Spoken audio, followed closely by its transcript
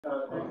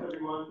Thanks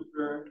everyone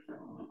for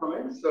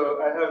coming.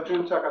 So I have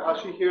Jun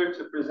Takahashi here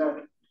to present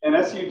an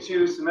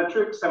SU2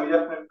 symmetric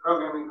semi-definite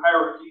programming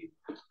hierarchy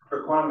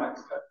for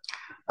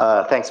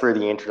QMaxCut. Thanks for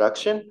the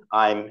introduction.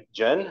 I'm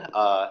Jun.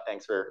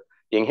 Thanks for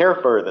being here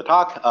for the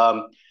talk.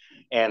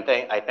 And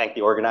I thank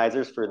the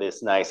organizers for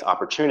this nice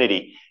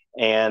opportunity.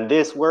 And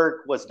this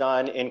work was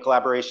done in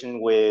collaboration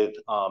with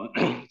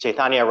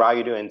Chaithanya,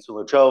 Rayudu, and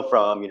Cunlu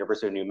from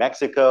University of New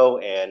Mexico,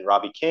 and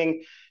Robbie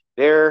King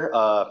there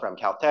from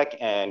Caltech,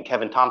 and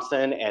Kevin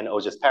Thompson and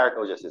Ojas Parekh.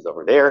 Ojas is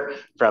over there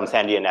from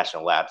Sandia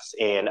National Labs.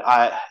 And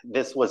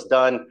this was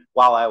done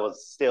while I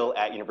was still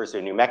at University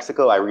of New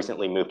Mexico. I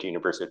recently moved to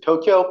University of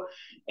Tokyo,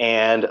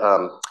 and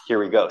here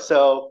we go.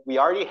 So we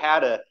already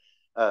had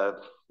a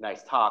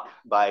nice talk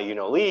by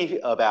Lee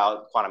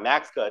about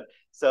QMaxCut,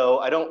 so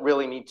I don't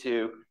really need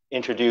to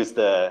introduce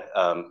the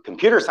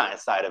computer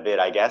science side of it,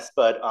 I guess,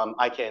 but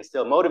I can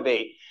still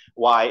motivate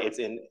why it's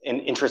an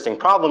interesting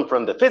problem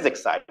from the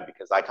physics side,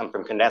 because I come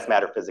from condensed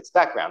matter physics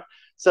background.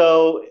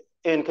 So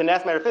in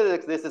condensed matter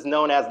physics, this is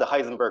known as the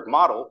Heisenberg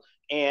model,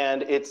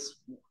 and it's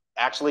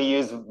actually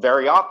used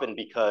very often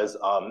because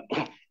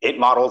it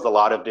models a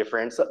lot of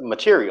different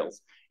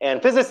materials.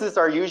 And physicists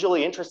are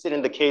usually interested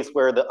in the case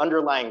where the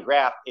underlying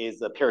graph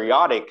is a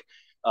periodic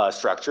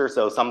structure,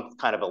 so some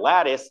kind of a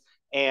lattice,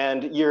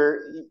 and you're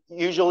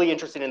usually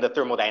interested in the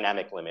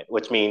thermodynamic limit,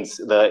 which means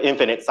the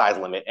infinite size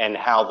limit, and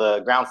how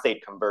the ground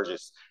state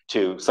converges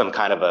to some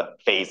kind of a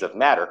phase of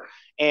matter.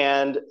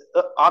 And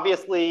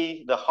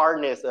obviously, the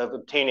hardness of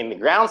obtaining the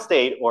ground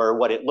state, or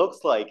what it looks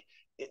like,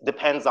 it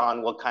depends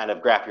on what kind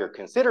of graph you're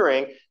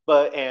considering.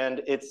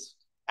 And it's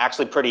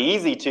actually pretty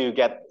easy to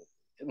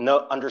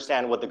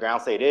understand what the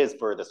ground state is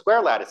for the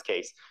square lattice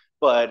case.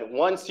 But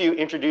once you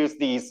introduce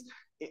these,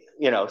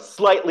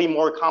 slightly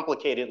more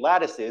complicated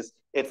lattices,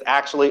 it's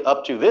actually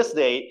up to this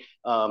date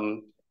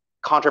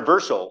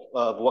controversial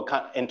of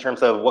in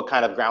terms of what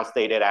kind of ground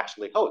state it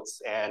actually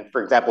holds. And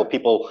for example,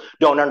 people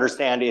don't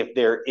understand if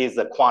there is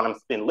a quantum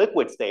spin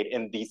liquid state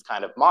in these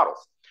kind of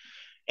models.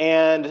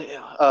 And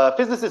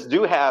physicists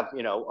do have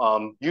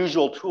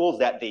usual tools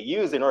that they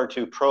use in order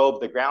to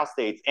probe the ground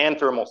states and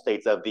thermal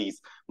states of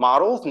these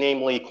models,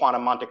 namely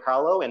quantum Monte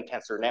Carlo and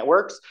tensor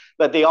networks.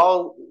 But they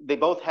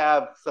both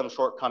have some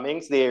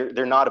shortcomings.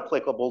 They're not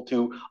applicable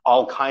to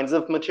all kinds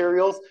of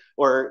materials.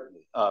 Or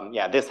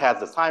this has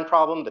the sign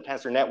problem. The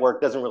tensor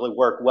network doesn't really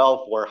work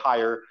well for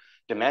higher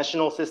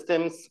dimensional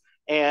systems.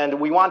 And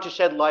we want to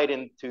shed light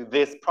into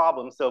this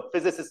problem. So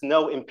physicists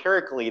know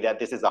empirically that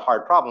this is a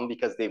hard problem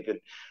because they've been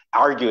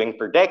arguing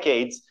for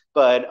decades,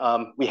 but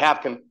we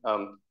have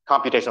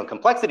computational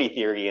complexity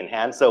theory in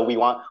hand. So we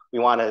want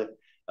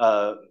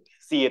to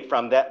see it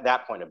from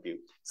that point of view.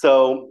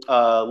 So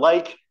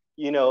like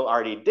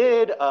already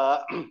did,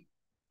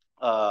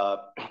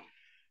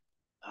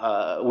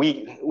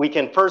 we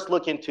can first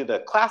look into the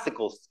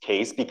classical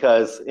case,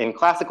 because in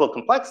classical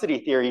complexity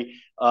theory,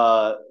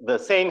 the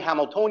same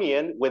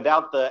Hamiltonian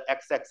without the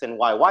XX and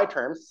YY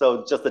terms,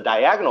 so just the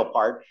diagonal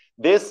part,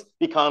 this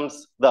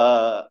becomes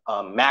the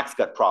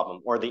MaxCut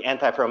problem, or the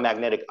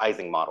antiferromagnetic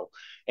Ising model.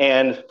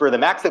 And for the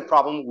MaxCut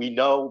problem, we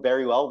know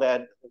very well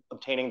that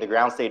obtaining the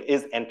ground state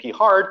is NP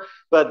hard,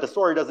 but the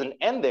story doesn't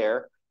end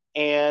there.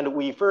 And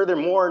we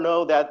furthermore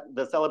know that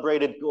the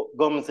celebrated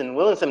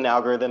Gomez-Williamson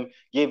algorithm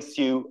gives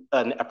you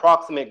an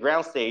approximate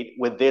ground state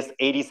with this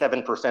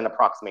 87%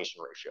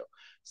 approximation ratio.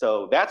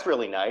 So that's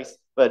really nice.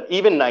 But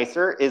even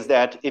nicer is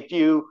that if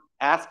you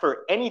ask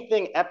for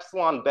anything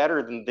epsilon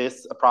better than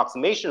this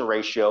approximation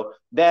ratio,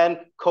 then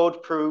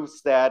code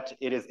proves that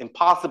it is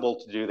impossible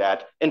to do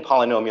that in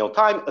polynomial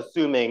time,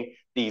 assuming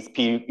these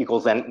p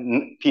equals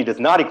n, p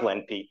does not equal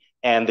np,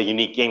 and the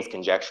unique games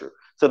conjecture.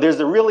 So there's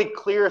a really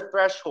clear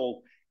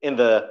threshold in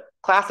the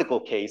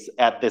classical case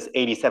at this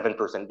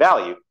 87%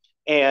 value.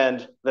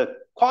 And the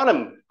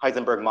quantum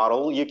Heisenberg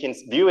model, you can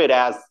view it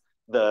as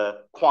the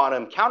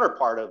quantum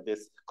counterpart of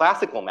this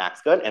classical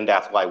MaxCut, and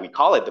that's why we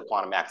call it the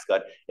quantum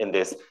MaxCut in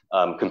this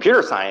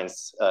computer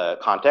science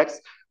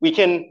context. We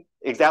can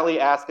exactly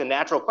ask a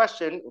natural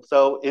question.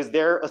 So is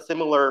there a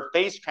similar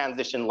phase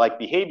transition-like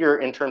behavior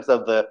in terms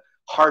of the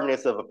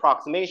hardness of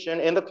approximation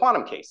in the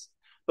quantum case?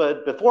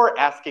 But before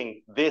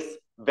asking this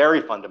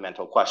very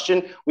fundamental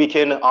question, we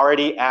can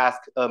already ask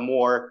a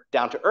more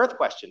down-to-earth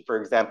question.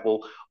 For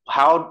example,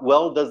 how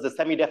well does the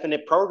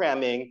semi-definite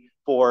programming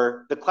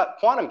for the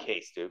quantum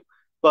case do?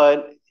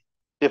 But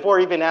before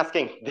even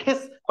asking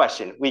this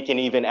question, we can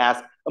even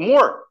ask a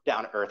more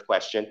down-to-earth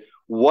question.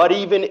 What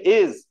even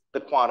is the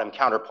quantum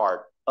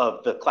counterpart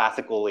of the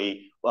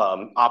classically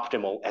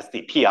optimal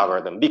SDP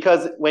algorithm?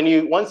 Because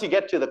once you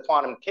get to the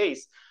quantum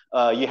case,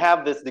 you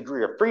have this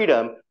degree of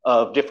freedom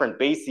of different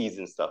bases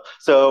and stuff.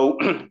 So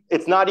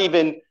it's not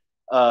even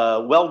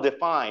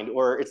well-defined,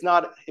 or it's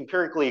not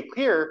empirically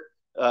clear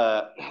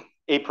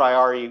a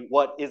priori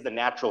what is the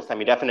natural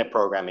semi-definite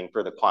programming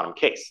for the quantum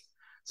case.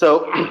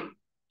 So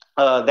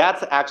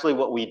that's actually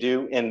what we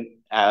do in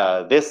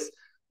this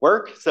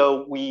work.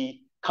 So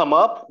we come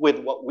up with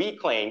what we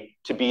claim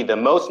to be the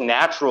most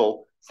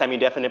natural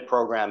semi-definite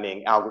program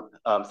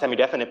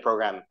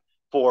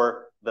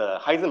for the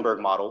Heisenberg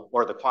model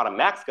or the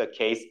QMaxCut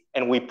case,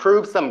 and we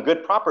prove some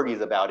good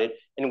properties about it.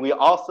 And we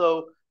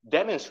also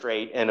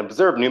demonstrate and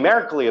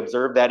numerically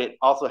observe that it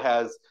also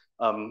has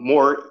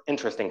more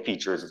interesting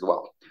features as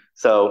well.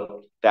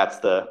 So that's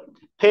the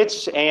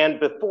pitch. And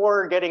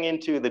before getting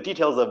into the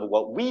details of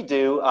what we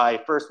do, I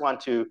first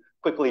want to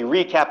quickly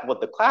recap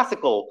what the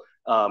classical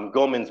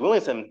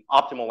Goemans-Williamson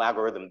optimal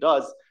algorithm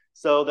does.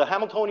 So the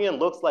Hamiltonian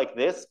looks like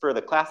this for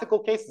the classical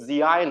case,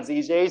 Zi and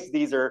Zij's.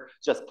 These are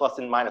just plus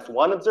and minus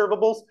one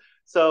observables.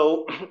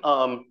 So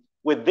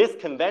with this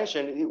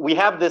convention, we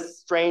have this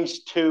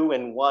strange 2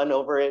 and 1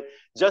 over it,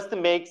 just to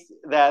make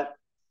that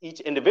each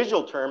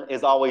individual term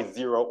is always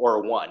 0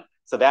 or 1.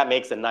 So that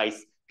makes a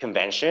nice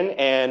convention.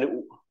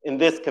 And in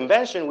this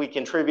convention, we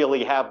can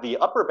trivially have the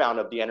upper bound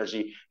of the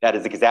energy that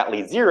is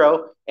exactly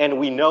 0. And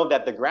we know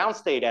that the ground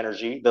state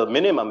energy, the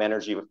minimum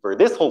energy for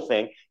this whole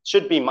thing,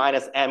 should be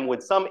minus m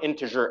with some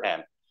integer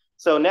m.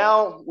 So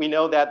now we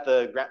know that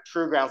the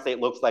true ground state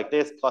looks like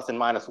this, plus and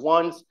minus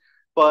ones.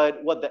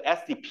 But what the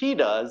SDP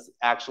does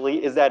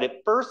actually is that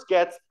it first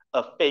gets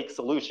a fake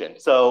solution.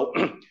 So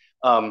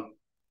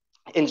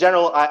in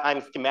general,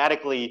 I'm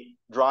schematically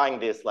drawing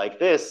this like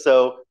this.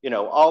 So,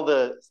 all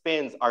the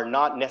spins are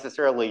not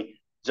necessarily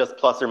just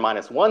plus or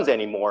minus ones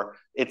anymore.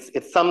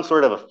 It's some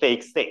sort of a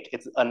fake state.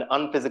 It's an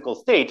unphysical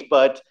state,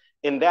 but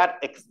in that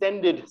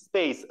extended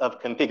space of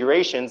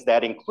configurations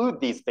that include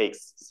these fake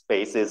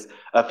states,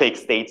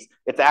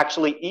 it's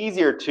actually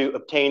easier to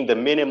obtain the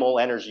minimal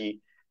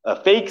energy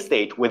fake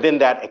state within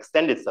that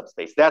extended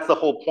subspace. That's the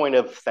whole point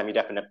of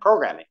semi-definite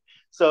programming.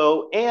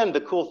 So, and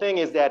the cool thing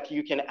is that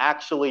you can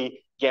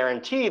actually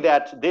guarantee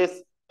that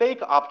this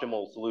fake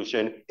optimal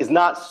solution is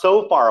not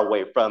so far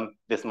away from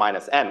this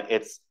minus m.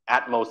 It's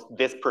at most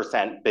this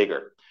 %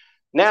 bigger.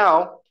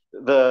 Now,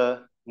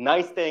 the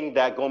nice thing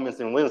that Goemans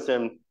and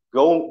Williamson,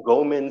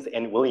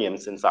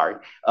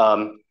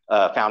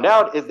 found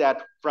out is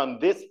that from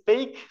this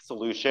fake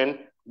solution,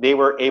 they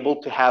were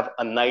able to have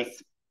a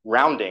nice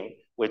rounding,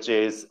 which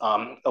is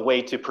a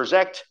way to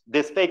project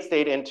this fake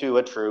state into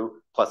a true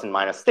plus and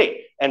minus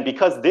state. And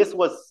because this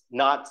was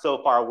not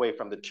so far away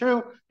from the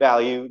true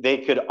value, they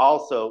could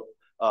also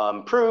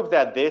prove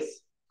that this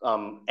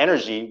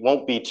energy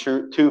won't be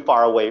too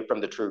far away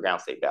from the true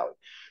ground state value.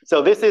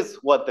 So this is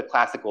what the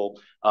classical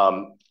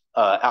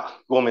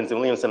Goemans and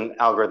Williamson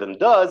algorithm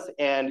does.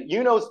 And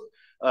Yuno's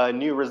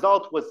new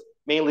result was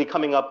mainly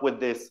coming up with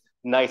this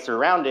nicer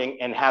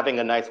rounding and having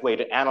a nice way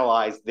to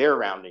analyze their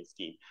rounding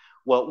scheme.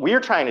 What we're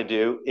trying to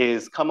do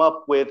is come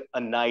up with a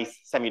nice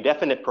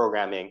semi-definite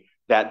programming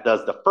that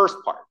does the first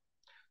part.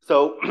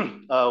 So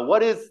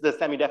what is the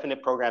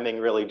semi-definite programming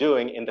really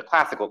doing in the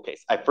classical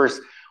case? I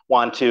first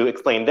want to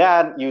explain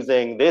that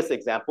using this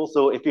example.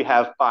 So if you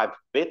have 5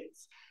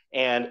 bits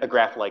and a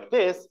graph like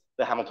this,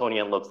 the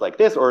Hamiltonian looks like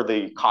this, or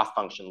the cost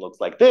function looks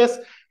like this.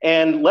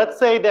 And let's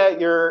say that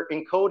you're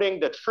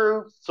encoding the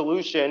true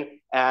solution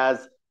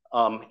as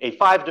a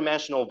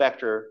 5-dimensional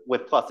vector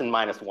with plus and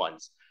minus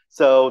ones.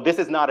 So this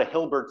is not a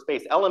Hilbert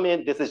space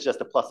element. This is just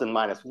a plus and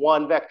minus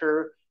 1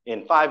 vector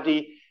in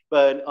 5D.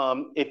 But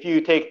if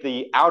you take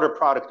the outer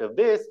product of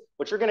this,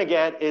 what you're going to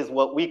get is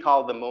what we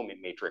call the moment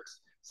matrix.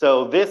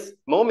 So this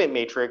moment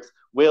matrix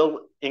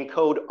will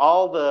encode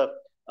all the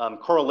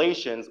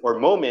correlations or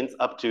moments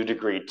up to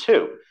degree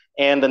 2.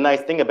 And the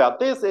nice thing about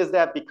this is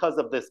that because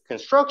of this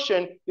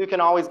construction, you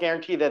can always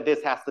guarantee that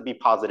this has to be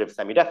positive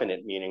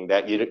semi-definite, meaning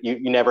that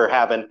you never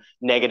have a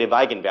negative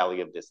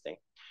eigenvalue of this thing.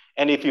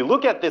 And if you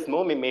look at this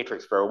moment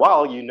matrix for a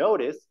while, you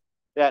notice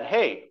that,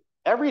 hey,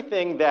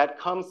 everything that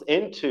comes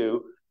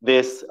into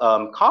this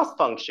cost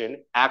function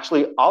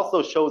actually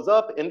also shows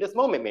up in this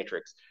moment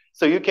matrix.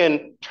 So you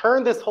can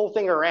turn this whole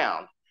thing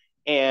around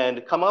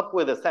and come up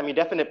with a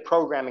semi-definite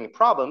programming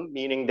problem,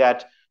 meaning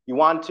that you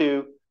want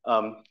to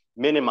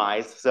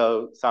minimize.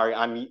 So sorry,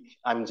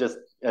 I'm just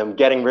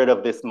getting rid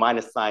of this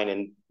minus sign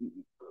and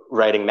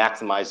writing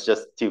maximize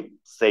just to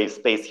save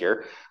space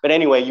here. But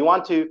anyway, you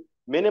want to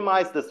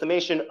minimize the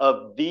summation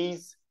of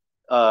these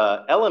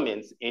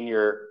elements in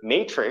your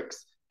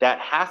matrix that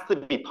has to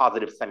be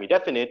positive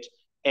semi-definite.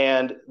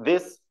 And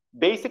this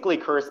basically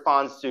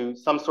corresponds to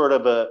some sort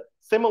of a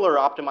similar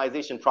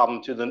optimization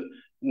problem to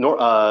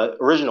the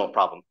original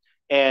problem.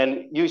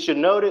 And you should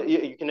notice,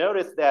 you can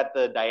notice that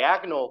the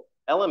diagonal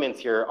elements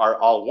here are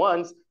all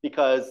ones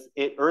because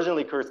it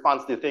originally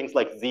corresponds to things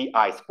like zi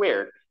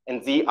squared.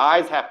 And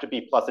zi's have to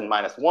be plus and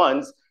minus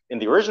ones in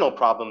the original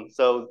problem,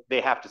 so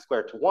they have to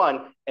square to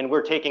 1, and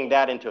we're taking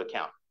that into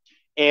account.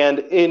 And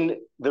in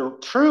the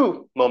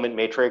true moment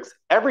matrix,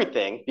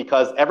 everything,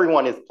 because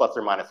everyone is plus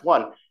or minus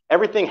 1,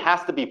 everything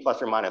has to be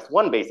plus or minus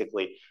 1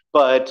 basically,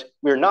 but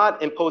we're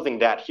not imposing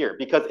that here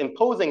because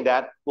imposing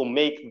that will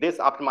make this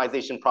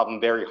optimization problem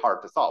very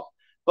hard to solve.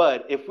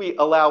 But if we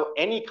allow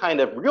any kind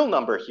of real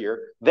number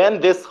here, then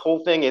this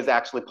whole thing is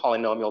actually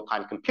polynomial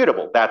time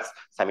computable. That's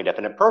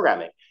semi-definite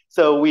programming.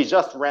 So we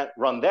just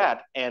run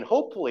that, and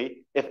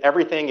hopefully, if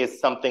everything is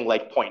something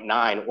like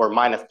 0.9 or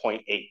minus 0.8,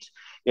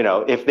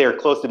 if they're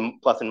close to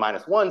plus and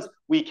minus ones,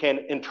 we can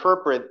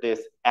interpret this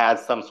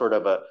as some sort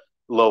of a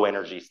low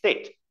energy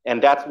state.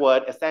 And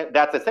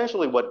that's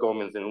essentially what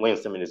Goemans and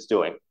Williamson is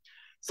doing.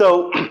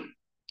 So,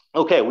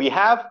 okay, we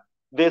have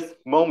this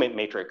moment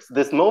matrix.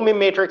 This moment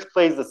matrix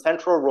plays a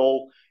central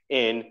role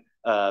in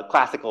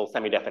classical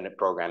semi-definite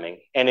programming.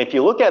 And if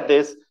you look at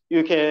this,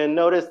 you can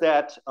notice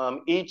that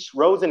each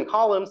rows and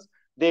columns,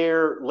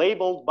 they're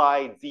labeled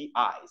by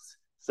ZIs.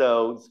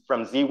 So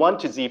from Z1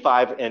 to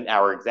Z5 in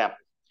our example.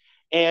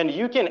 And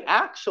you can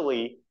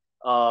actually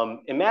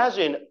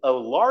imagine a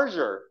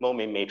larger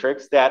moment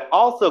matrix that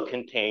also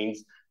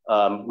contains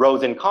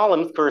rows and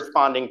columns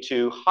corresponding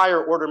to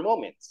higher order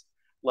moments,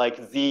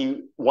 like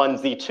Z1,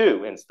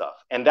 Z2 and stuff.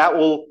 And that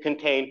will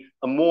contain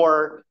a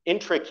more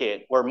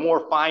intricate or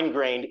more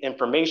fine-grained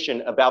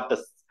information about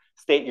the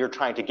state you're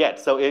trying to get.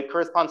 So it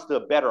corresponds to a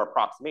better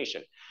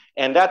approximation.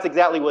 And that's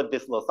exactly what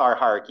this Lazar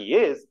hierarchy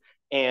is.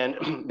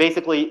 And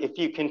basically, if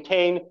you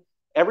contain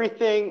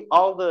everything,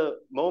 all the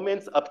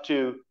moments up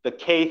to the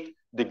kth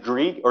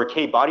degree or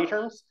k body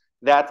terms,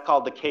 that's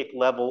called the kth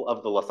level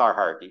of the Lazar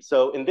hierarchy.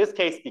 So in this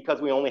case, because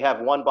we only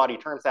have one body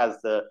terms as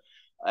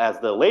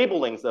the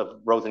labelings of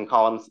rows and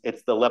columns,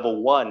 it's the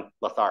level 1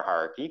 Lazar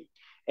hierarchy.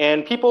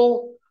 And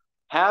people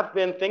have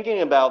been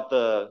thinking about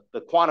the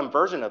quantum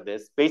version of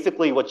this.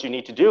 Basically, what you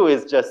need to do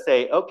is just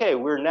say, okay,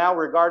 we're now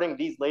regarding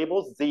these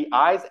labels,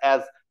 ZIs,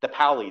 as the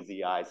Pauli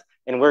ZIs.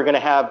 And we're going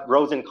to have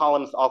rows and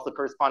columns also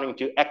corresponding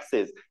to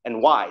X's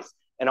and Y's.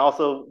 And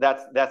also,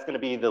 that's going to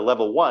be the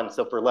level 1.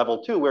 So for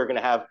level 2, we're going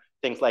to have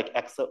things like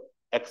X1,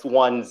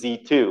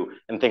 Z2,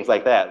 and things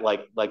like that,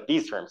 like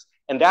these terms.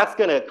 And that's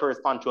going to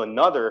correspond to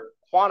another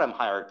quantum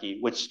hierarchy,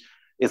 which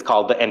is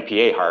called the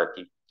NPA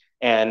hierarchy.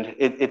 And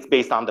it's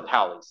based on the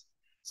Paulis.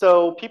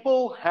 So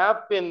people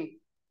have been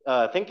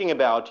thinking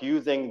about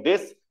using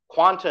this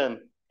quantum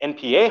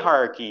NPA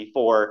hierarchy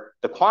for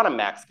the quantum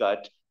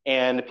MaxCut,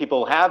 and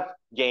people have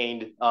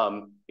gained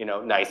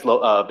nice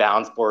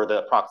bounds for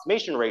the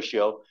approximation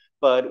ratio.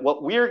 But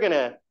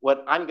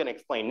what I'm gonna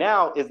explain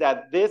now is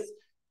that this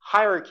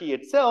hierarchy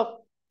itself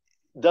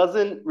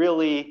doesn't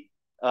really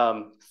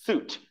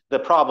suit the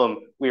problem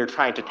we are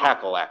trying to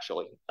tackle,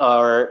 actually.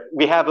 Or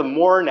we have a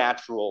more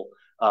natural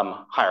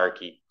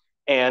hierarchy.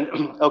 And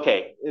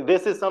okay,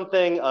 this is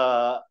something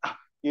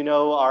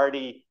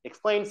already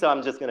explained, so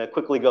I'm just gonna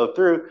quickly go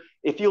through.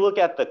 If you look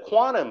at the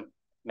quantum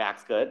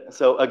MaxCut,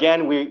 so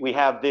again, we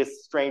have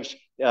this strange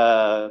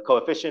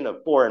coefficient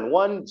of 4 and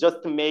 1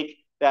 just to make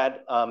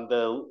that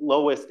the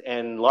lowest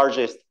and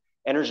largest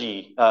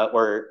energy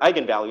or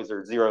eigenvalues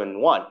are 0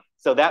 and 1.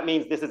 So that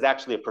means this is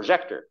actually a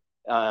projector.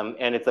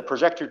 And it's a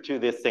projector to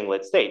this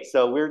singlet state.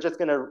 So we're just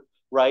gonna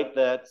write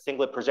the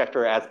singlet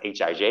projector as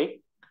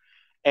Hij.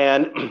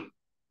 And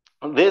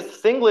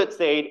this singlet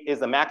state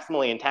is a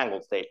maximally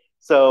entangled state.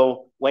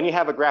 So when you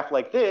have a graph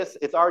like this,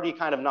 it's already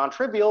kind of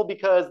non-trivial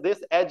because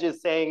this edge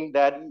is saying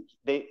that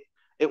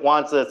it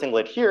wants a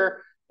singlet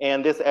here,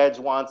 and this edge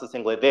wants a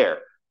singlet there.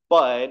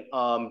 But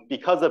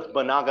because of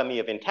monogamy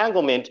of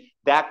entanglement,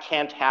 that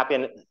can't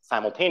happen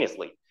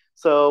simultaneously.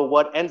 So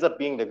what ends up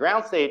being the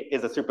ground state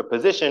is a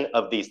superposition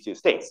of these two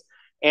states.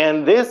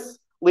 And this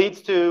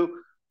leads to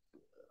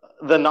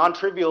the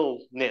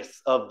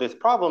non-trivialness of this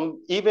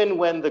problem, even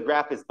when the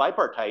graph is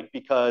bipartite,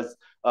 because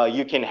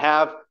you can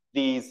have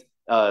these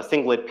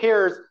singlet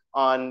pairs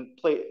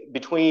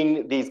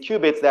between these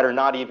qubits that are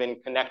not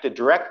even connected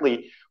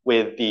directly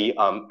with the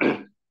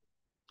on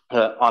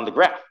the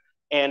graph,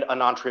 and a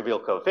non-trivial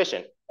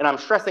coefficient. And I'm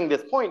stressing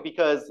this point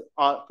because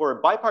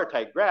for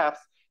bipartite graphs,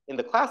 in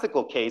the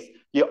classical case,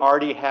 you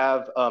already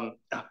have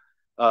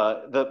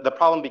the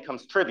problem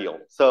becomes trivial.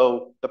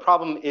 So the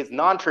problem is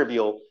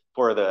non-trivial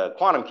for the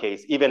quantum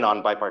case, even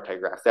on bipartite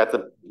graphs. That's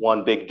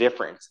one big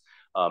difference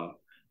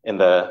in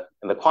the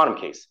quantum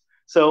case.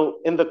 So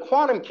in the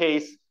quantum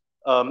case,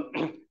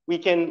 we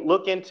can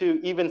look into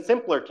even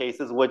simpler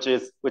cases,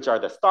 which are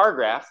the star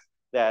graphs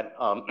that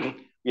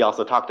we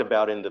also talked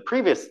about in the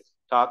previous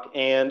talk.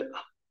 And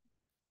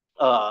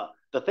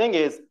the thing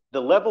is,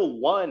 the level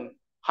 1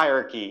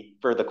 hierarchy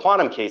for the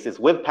quantum cases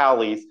with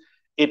Paulis,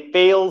 it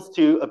fails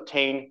to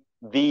obtain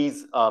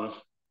these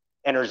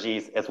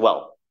energies as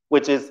well,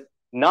 which is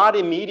not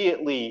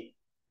immediately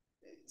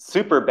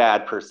super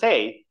bad per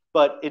se,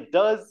 but it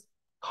does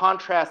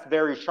contrast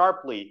very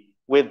sharply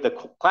with the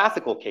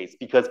classical case,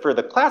 because for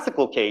the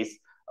classical case,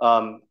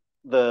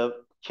 the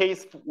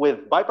case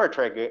with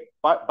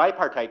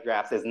bipartite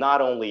graphs is not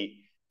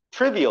only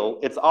trivial,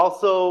 it's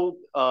also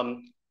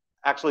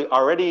actually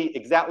already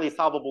exactly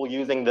solvable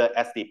using the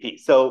SDP.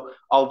 So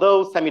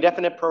although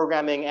semi-definite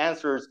programming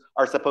answers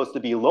are supposed to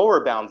be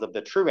lower bounds of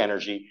the true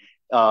energy,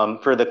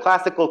 for the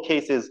classical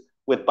cases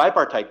with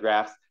bipartite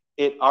graphs,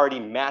 it already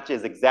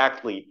matches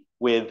exactly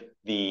with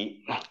the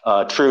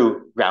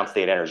true ground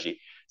state energy.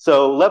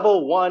 So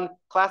level 1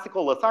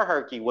 classical Lazar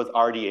hierarchy was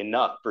already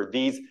enough for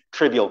these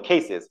trivial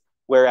cases,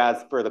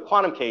 whereas for the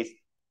quantum case,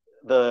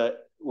 the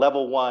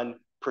level 1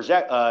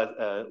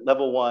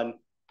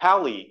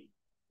 Pauli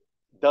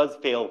does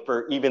fail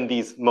for even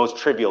these most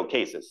trivial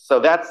cases. So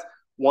that's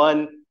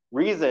one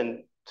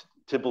reason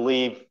to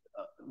believe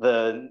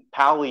the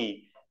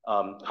Pauli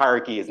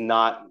hierarchy is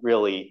not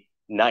really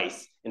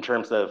nice in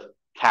terms of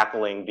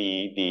tackling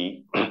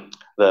the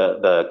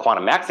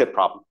QMaxCut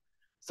problem.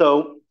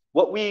 So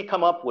what we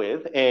come up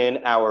with in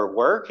our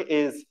work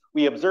is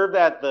we observe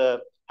that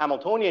the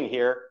Hamiltonian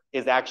here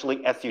is actually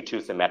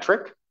SU2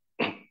 symmetric.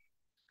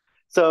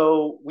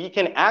 So we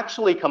can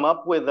actually come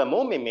up with a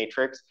moment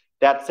matrix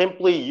that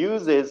simply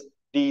uses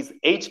these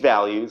H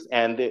values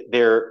and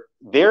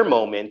their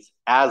moments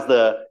as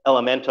the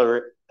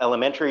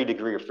elementary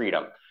degree of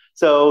freedom.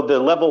 So the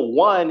level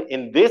 1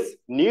 in this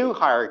new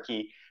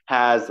hierarchy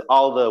has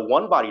all the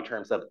one-body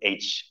terms of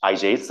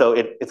Hij. So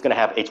it's going to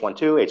have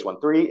H12,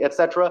 H13,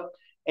 etc.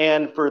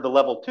 And for the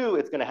level 2,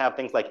 it's going to have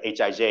things like Hij,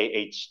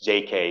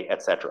 Hjk,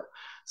 etc.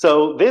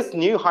 So this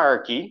new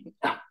hierarchy,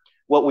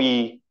 what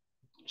we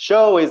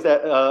show is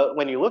that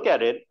when you look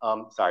at it,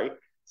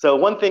 so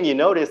one thing you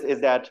notice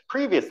is that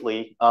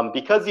previously,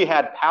 because you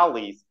had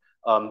Pauli's,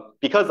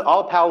 because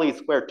all Pauli's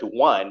squared to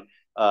 1,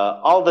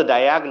 all the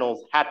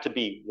diagonals had to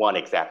be 1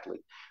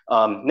 exactly.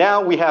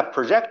 Now we have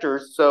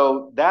projectors,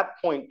 so that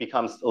point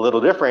becomes a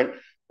little different.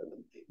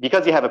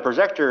 Because you have a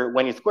projector,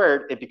 when you square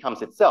it, it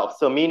becomes itself.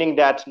 So meaning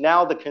that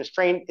now the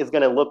constraint is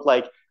going to look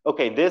like,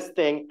 okay, this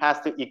thing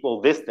has to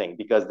equal this thing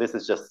because this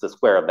is just the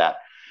square of that.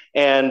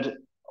 And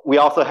we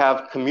also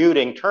have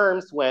commuting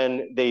terms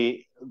when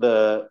the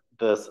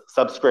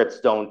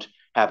subscripts don't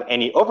have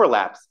any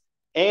overlaps.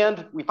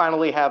 And we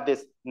finally have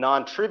this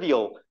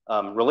non-trivial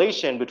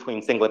relation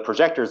between singlet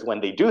projectors when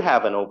they do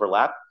have an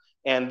overlap.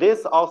 And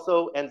this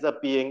also ends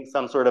up being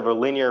some sort of a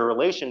linear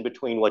relation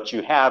between what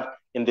you have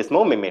in this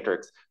moment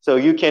matrix. So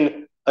you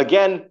can,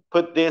 again,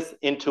 put this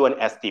into an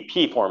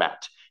SDP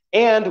format.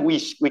 And we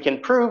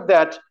can prove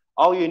that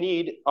all you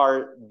need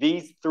are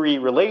these 3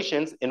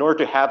 relations in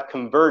order to have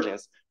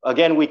convergence.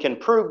 Again, we can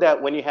prove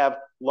that when you have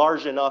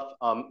large enough,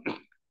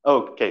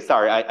 okay,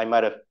 sorry, I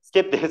might have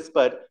skipped this,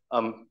 but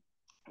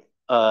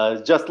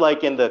just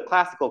like in the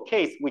classical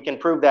case, we can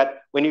prove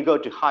that when you go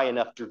to high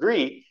enough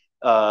degree,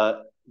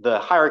 the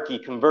hierarchy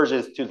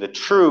converges to the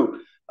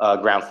true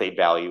ground state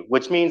value,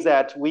 which means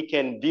that we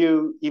can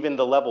view even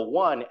the level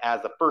 1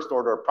 as a first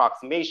order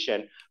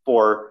approximation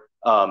for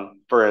a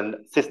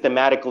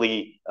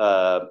systematically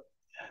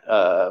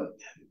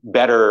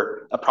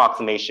better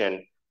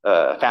approximation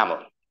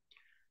family.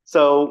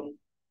 So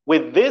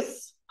with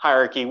this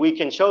hierarchy, we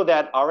can show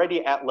that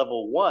already at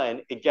level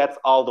 1, it gets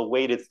all the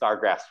weighted star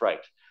graphs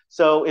right.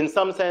 So in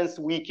some sense,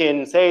 we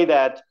can say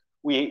that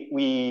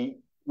we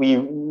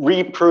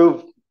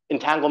reprove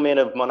entanglement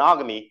of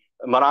monogamy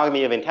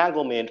of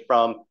entanglement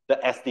from the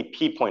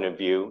SDP point of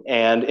view.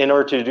 And in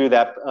order to do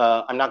that,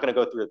 I'm not going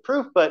to go through the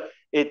proof, but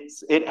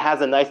it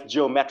has a nice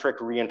geometric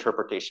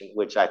reinterpretation,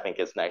 which I think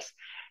is nice.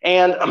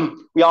 And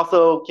we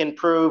also can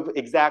prove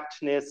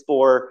exactness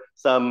for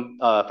some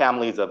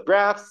families of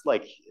graphs,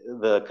 like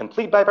the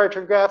complete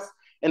bipartite graphs.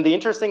 And the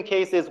interesting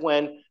case is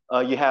when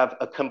you have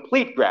a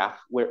complete graph,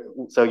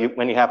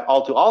 when you have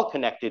all-to-all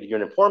connected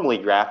uniformly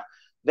graph,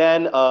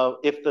 then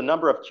if the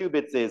number of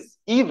qubits is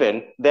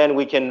even, then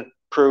we can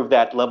prove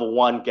that level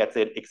 1 gets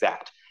it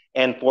exact.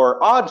 And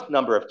for odd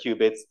number of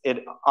qubits,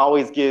 it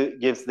always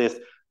gives this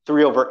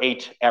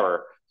 3/8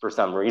 error for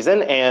some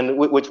reason, and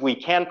which we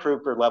can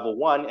prove for level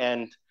 1.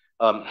 And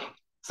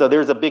so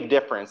there's a big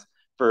difference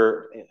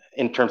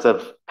in terms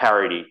of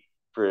parity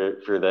for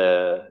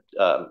the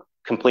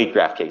complete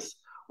graph case,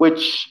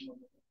 which,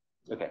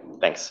 okay,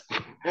 thanks.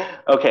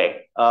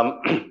 Okay,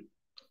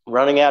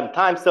 running out of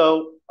time.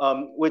 So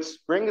which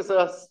brings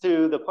us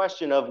to the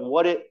question of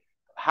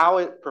how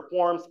it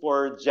performs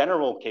for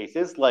general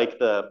cases, like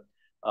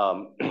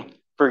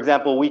for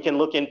example, we can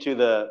look into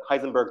the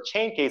Heisenberg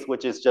chain case,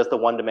 which is just a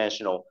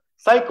one-dimensional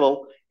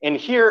cycle. And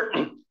here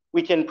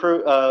we can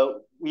prove,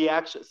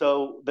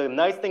 so the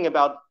nice thing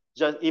about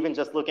even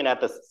just looking at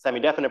the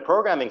semi-definite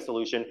programming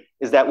solution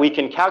is that we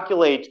can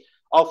calculate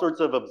all sorts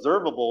of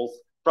observables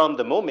from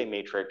the moment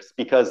matrix,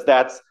 because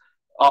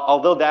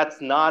although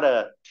that's not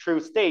a true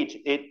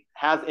state, it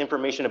has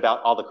information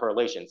about all the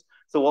correlations.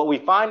 So what we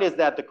find is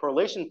that the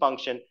correlation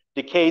function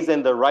decays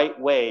in the right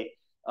way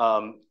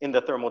in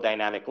the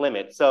thermodynamic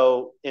limit.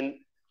 So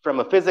from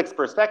a physics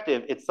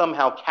perspective, it's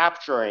somehow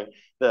capturing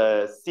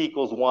the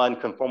C=1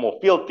 conformal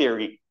field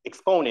theory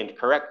exponent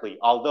correctly,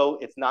 although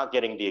it's not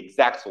getting the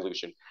exact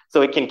solution.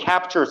 So it can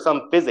capture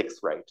some physics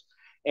right.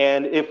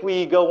 And if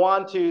we go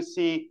on to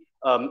see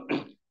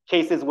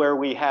cases where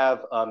we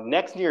have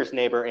next nearest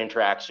neighbor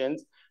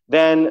interactions,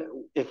 then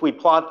if we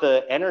plot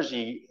the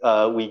energy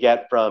we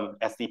get from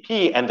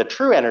SDP and the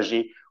true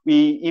energy,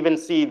 we even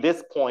see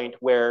this point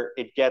where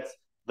it gets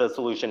the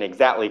solution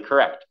exactly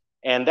correct.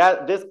 And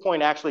this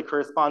point actually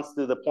corresponds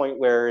to the point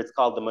where it's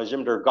called the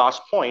Majumder-Gauss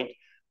point,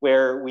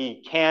 where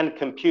we can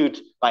compute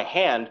by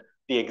hand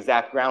the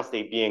exact ground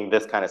state being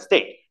this kind of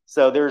state.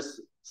 So there's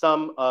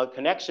some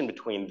connection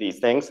between these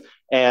things.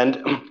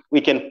 And we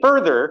can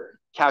further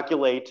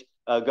calculate,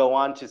 go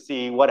on to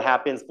see what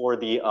happens for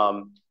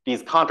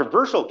these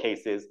controversial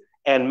cases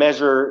and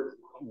measure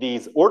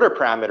these order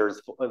parameters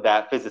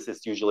that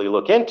physicists usually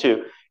look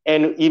into,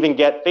 and even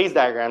get phase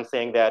diagrams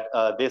saying that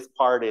this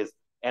part is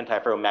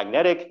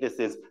antiferromagnetic. This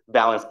is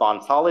valence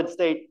bond solid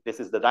state. This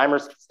is the dimer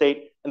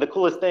state. And the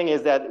coolest thing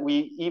is that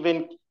we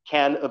even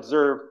can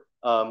observe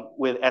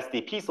with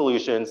SDP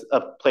solutions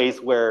a place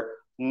where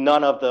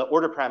none of the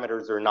order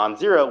parameters are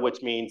non-zero,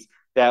 which means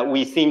that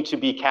we seem to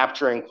be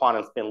capturing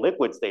quantum spin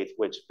liquid states,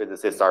 which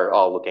physicists are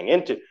all looking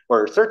into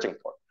or searching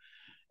for.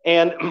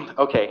 And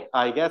okay,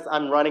 I guess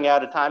I'm running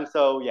out of time.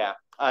 So yeah,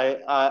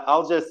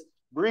 I'll just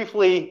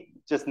briefly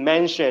just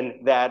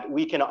mention that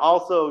we can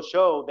also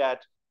show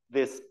that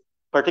this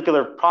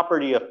particular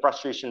property of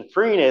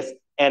frustration-freeness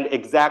and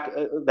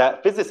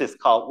what physicists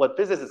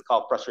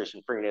call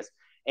frustration-freeness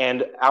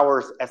and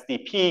our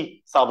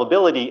SDP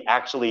solvability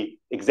actually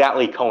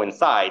exactly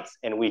coincides.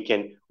 And we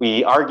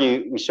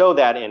show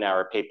that in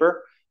our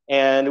paper.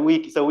 And we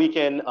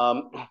can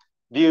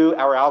view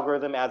our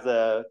algorithm as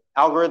a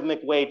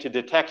algorithmic way to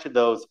detect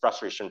those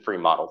frustration-free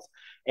models.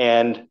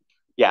 And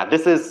yeah,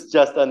 this is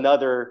just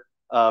another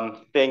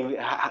thing,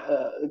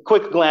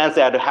 quick glance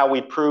at how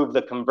we prove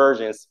the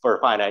convergence for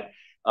finite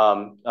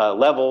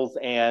levels.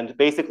 And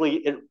basically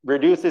it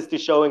reduces to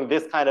showing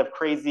this kind of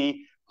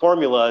crazy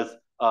formulas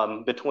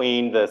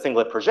between the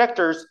singlet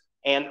projectors.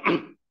 And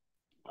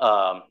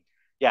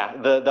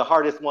yeah, the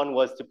hardest one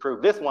was to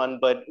prove this one.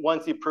 But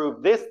once you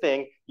prove this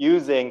thing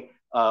using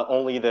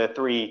only the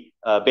three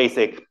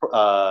basic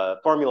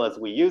formulas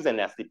we use in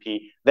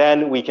SDP,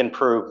 then we can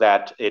prove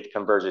that it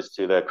converges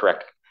to the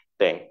correct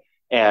thing.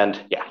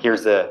 And yeah,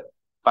 here's the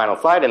final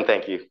slide, and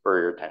thank you for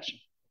your attention.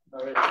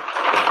 All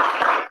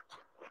right.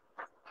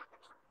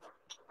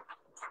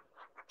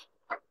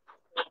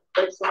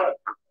 Thanks so much.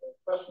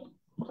 Questions?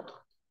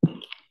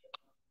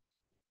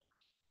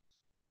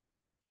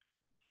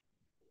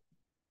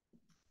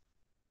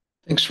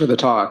 Thanks for the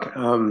talk.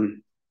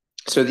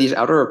 So these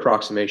outer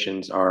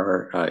approximations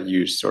are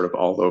used sort of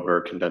all over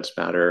condensed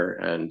matter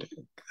and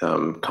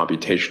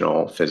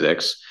computational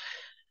physics.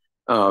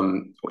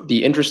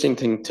 The interesting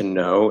thing to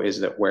know is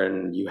that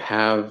when you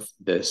have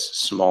this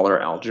smaller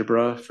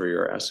algebra for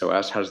your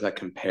SOS, how does that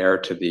compare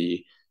to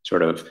the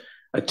sort of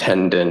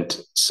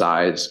attendant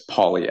size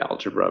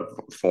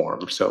polyalgebra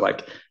form? So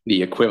like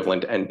the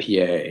equivalent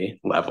NPA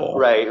level.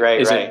 Right.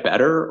 Is it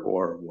better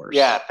or worse?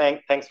 Yeah,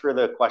 thanks for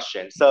the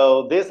question.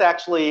 So this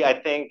actually,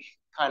 I think,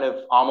 kind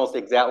of almost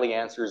exactly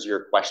answers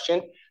your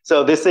question.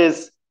 So this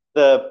is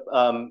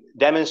the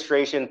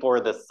demonstration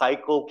for the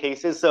cycle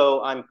cases.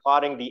 So I'm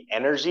plotting the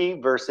energy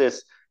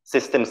versus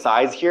system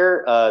size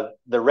here.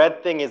 The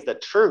red thing is the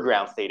true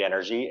ground state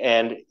energy.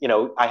 And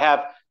I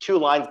have two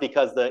lines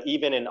because the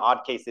even and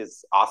odd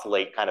cases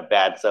oscillate kind of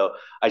bad. So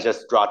I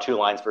just draw two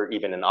lines for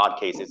even and odd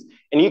cases.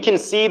 And you can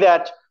see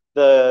that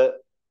the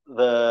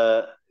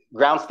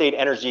ground state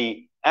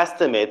energy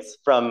estimates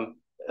from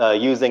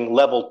using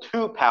level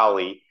 2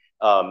 Pauli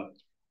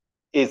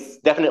is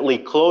definitely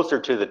closer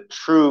to the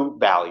true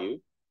value.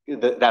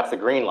 That's the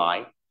green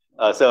line.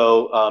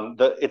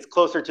 It's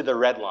closer to the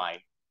red line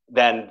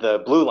than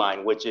the blue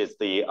line, which is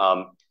the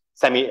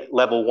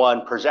level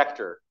 1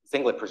 projector,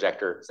 singlet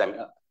projector,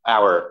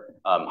 our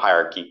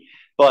hierarchy.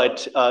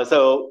 But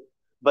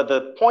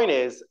the point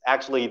is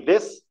actually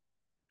this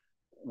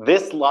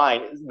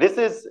line,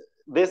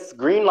 this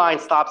green line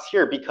stops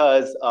here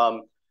because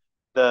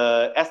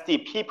the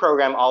SDP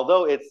program,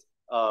 although it's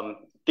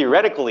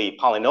theoretically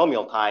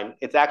polynomial time,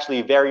 it's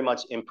actually very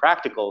much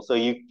impractical. So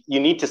you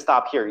need to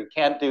stop here. You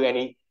can't do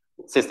any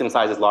system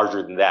sizes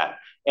larger than that.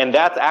 And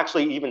that's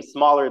actually even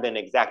smaller than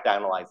exact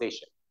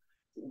diagonalization.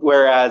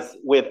 Whereas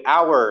with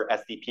our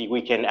SDP,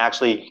 we can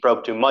actually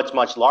probe to much,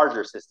 much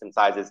larger system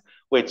sizes,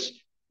 which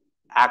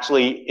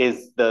actually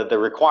is the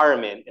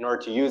requirement in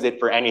order to use it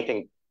for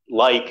anything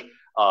like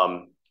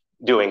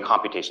doing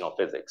computational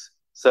physics.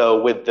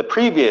 So with the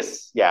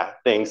previous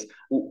things,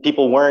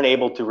 people weren't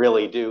able to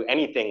really do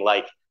anything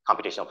like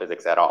computational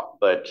physics at all.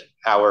 But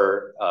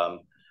our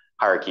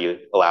hierarchy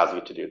allows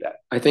you to do that.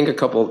 I think a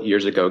couple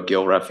years ago,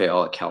 Gil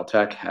Raphael at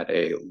Caltech had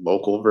a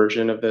local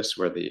version of this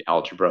where the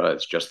algebra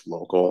is just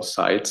local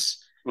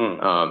sites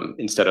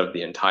instead of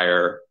the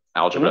entire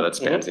algebra that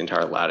spans the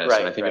entire lattice. Right,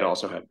 and I think it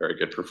also had very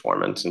good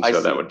performance. And so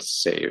that would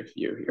save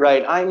you here.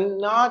 Right. I'm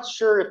not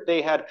sure if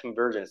they had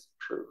convergence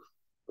proof,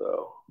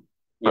 though.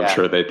 I'm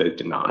sure they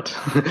did not.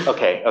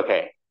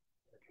 Okay.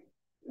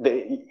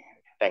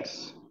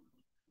 Thanks.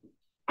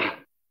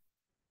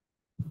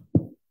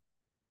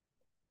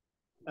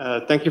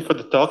 Thank you for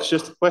the talks.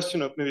 Just a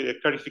question of maybe a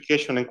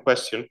clarification and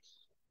question.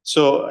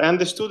 So I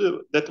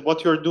understood that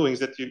what you're doing is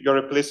that you're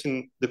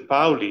replacing the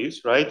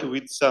Paulis, right,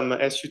 with some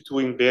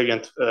SU2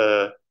 invariant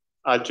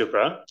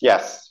algebra.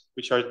 Yes.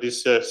 Which are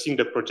these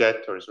singlet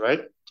projectors,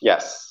 right?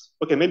 Yes.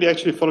 Okay, maybe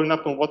actually following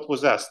up on what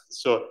was asked.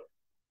 So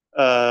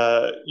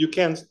you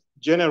can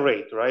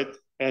generate, right,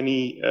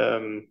 any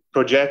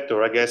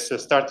projector, I guess,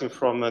 starting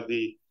from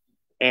the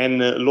n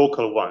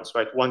local ones,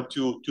 right? 1,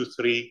 2, 2,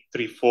 3,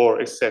 3, 4,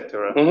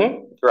 etc.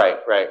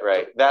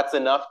 Right. That's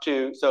enough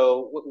to.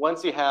 So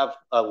once you have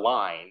a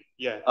line,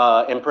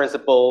 in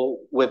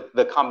principle, with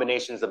the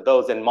combinations of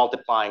those and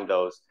multiplying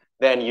those,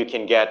 then you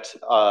can get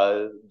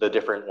the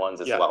different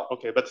ones as well.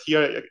 Okay, but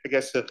here, I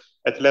guess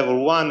at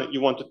level 1,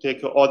 you want to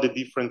take all the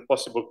different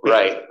possible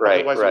pairs.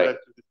 Right.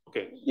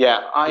 Okay. Yeah,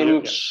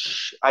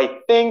 I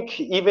think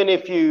even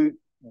if you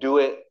do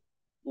it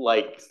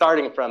like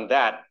starting from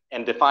that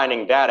and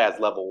defining that as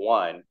level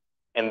 1,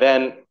 and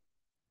then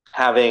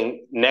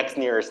having next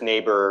nearest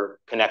neighbor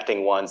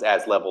connecting ones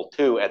as level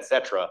 2,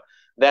 etc.,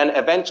 then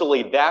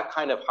eventually that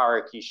kind of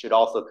hierarchy should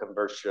also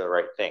converge to the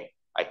right thing,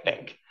 I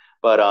think.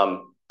 But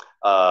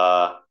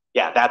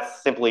yeah,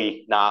 that's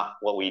simply not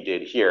what we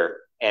did here.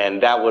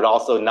 And that would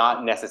also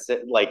not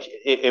necessarily, like,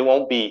 it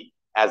won't be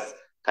as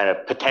kind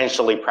of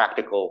potentially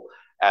practical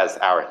as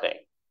our thing.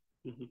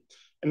 Mm-hmm.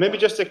 And maybe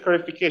just a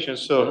clarification.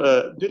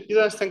 So did you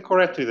understand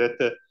correctly that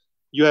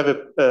you have a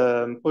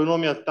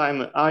polynomial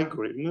time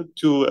algorithm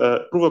to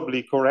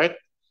provably correct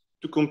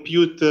to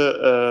compute,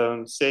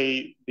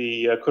 say,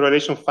 the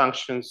correlation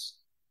functions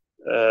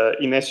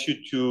in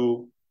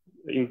SU2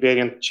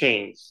 invariant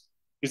chains?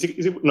 Is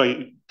it no?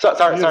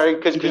 Sorry,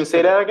 could you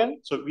say that again?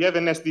 So we have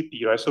an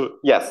SDP, right? So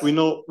yes, we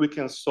know we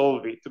can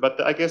solve it.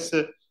 But I guess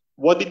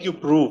what did you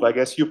prove? I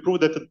guess you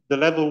proved that the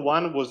level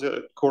 1 was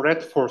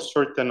correct for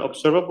certain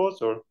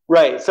observables, or?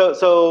 Right.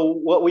 So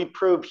what we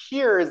prove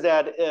here is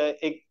that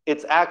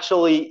it's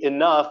actually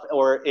enough,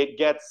 or it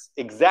gets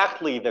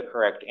exactly the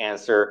correct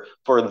answer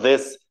for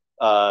this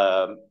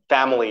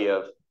family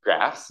of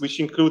graphs.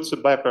 Which includes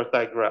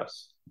bipartite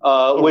graphs.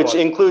 Which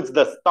includes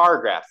the star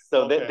graphs.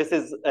 So this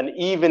is an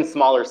even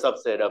smaller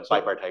subset of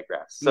bipartite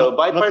graphs. So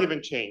not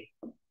even chain.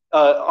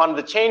 On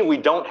the chain, we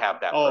don't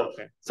have that proof.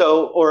 Okay.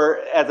 So, or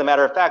as a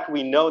matter of fact,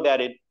 we know that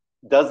it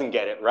doesn't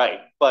get it right,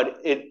 but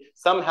it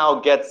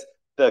somehow gets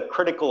the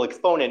critical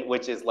exponent,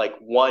 which is like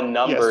one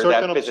number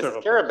that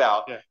physicists care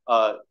about.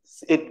 Yeah.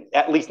 It,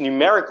 at least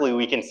numerically,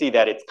 we can see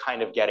that it's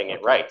kind of getting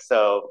it right.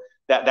 So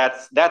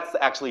that's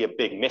actually a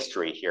big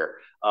mystery here.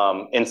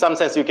 In some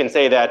sense, you can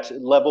say that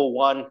level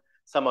 1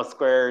 sum of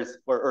squares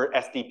or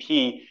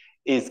SDP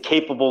is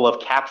capable of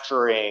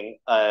capturing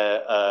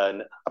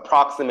an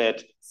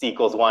approximate C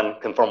equals 1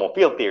 conformal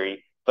field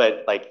theory,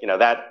 but like, you know,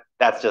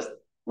 that's just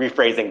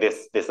rephrasing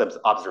this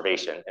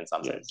observation in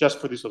some sense. Just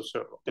for this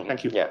observable. Okay,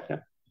 thank you. Yeah.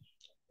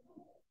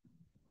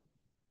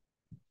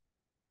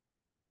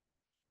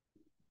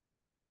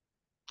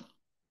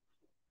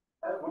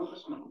 I have one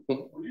question.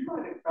 Would you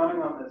mind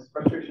expounding on this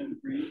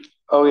frustration-free?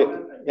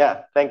 Oh,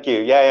 yeah. Thank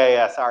you.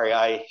 Yeah. Sorry,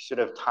 I should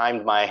have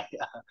timed my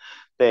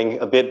thing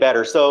a bit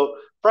better. So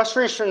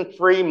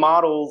frustration-free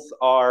models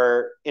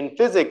are, in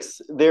physics,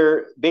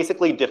 they're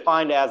basically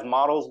defined as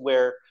models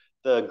where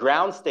the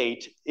ground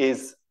state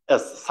is a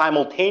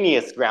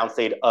simultaneous ground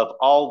state of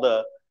all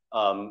the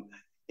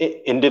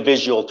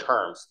individual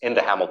terms in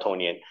the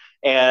Hamiltonian.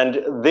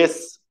 And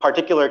this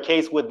particular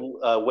case with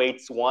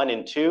weights 1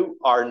 and 2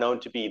 are known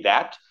to be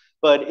that.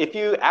 But if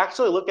you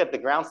actually look at the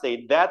ground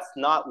state, that's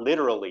not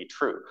literally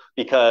true,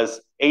 because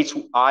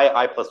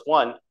I plus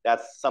 1,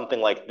 that's something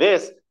like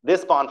this.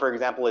 This bond, for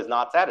example, is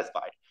not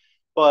satisfied.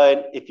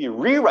 But if you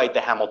rewrite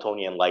the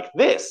Hamiltonian like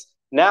this,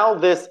 now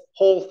this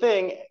whole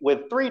thing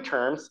with 3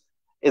 terms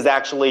is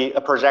actually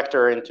a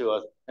projector into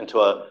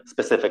a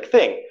specific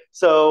thing.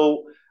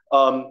 So,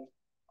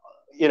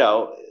 you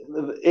know,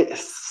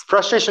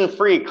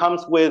 frustration-free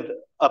comes with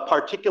a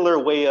particular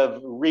way of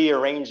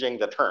rearranging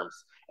the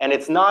terms. And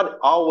it's not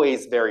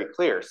always very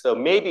clear. So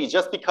maybe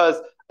just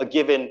because a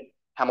given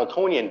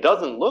Hamiltonian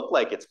doesn't look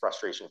like it's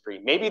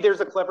frustration-free, maybe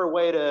there's a clever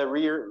way to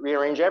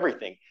rearrange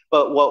everything.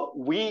 But what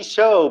we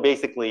show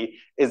basically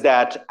is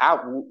that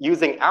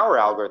using our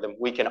algorithm,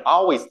 we can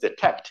always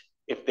detect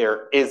if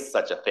there is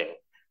such a thing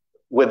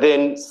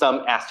within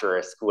some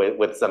asterisk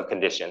with some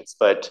conditions.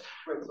 But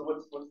wait, so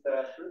what's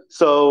that asterisk?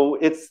 So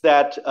it's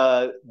that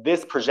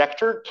this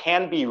projector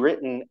can be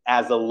written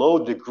as a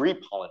low degree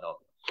polynomial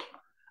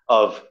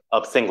of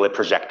singlet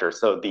projectors,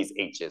 so these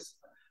H's.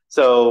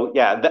 So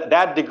yeah,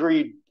 that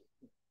degree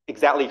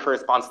exactly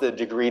corresponds to the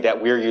degree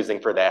that we're using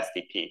for the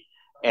SDP.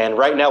 And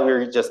right now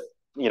we're just,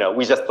 you know,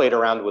 we just played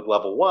around with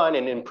level 1,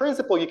 and in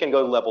principle you can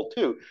go to level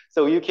 2.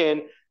 So you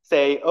can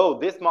say, oh,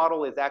 this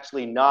model is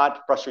actually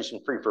not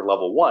frustration-free for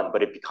level 1,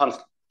 but it becomes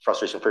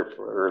frustration-free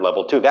for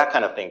level 2. That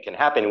kind of thing can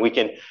happen. We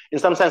can, in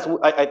some sense,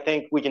 I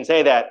think we can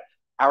say that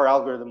our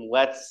algorithm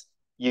lets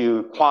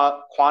you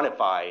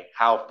quantify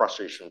how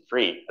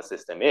frustration-free a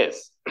system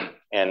is.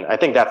 And I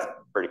think that's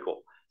pretty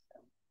cool.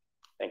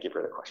 Thank you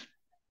for the question.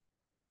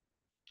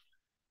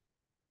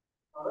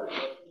 All right,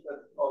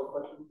 that's all the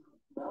questions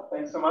now.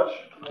 Thanks so much.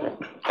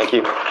 Thank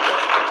you.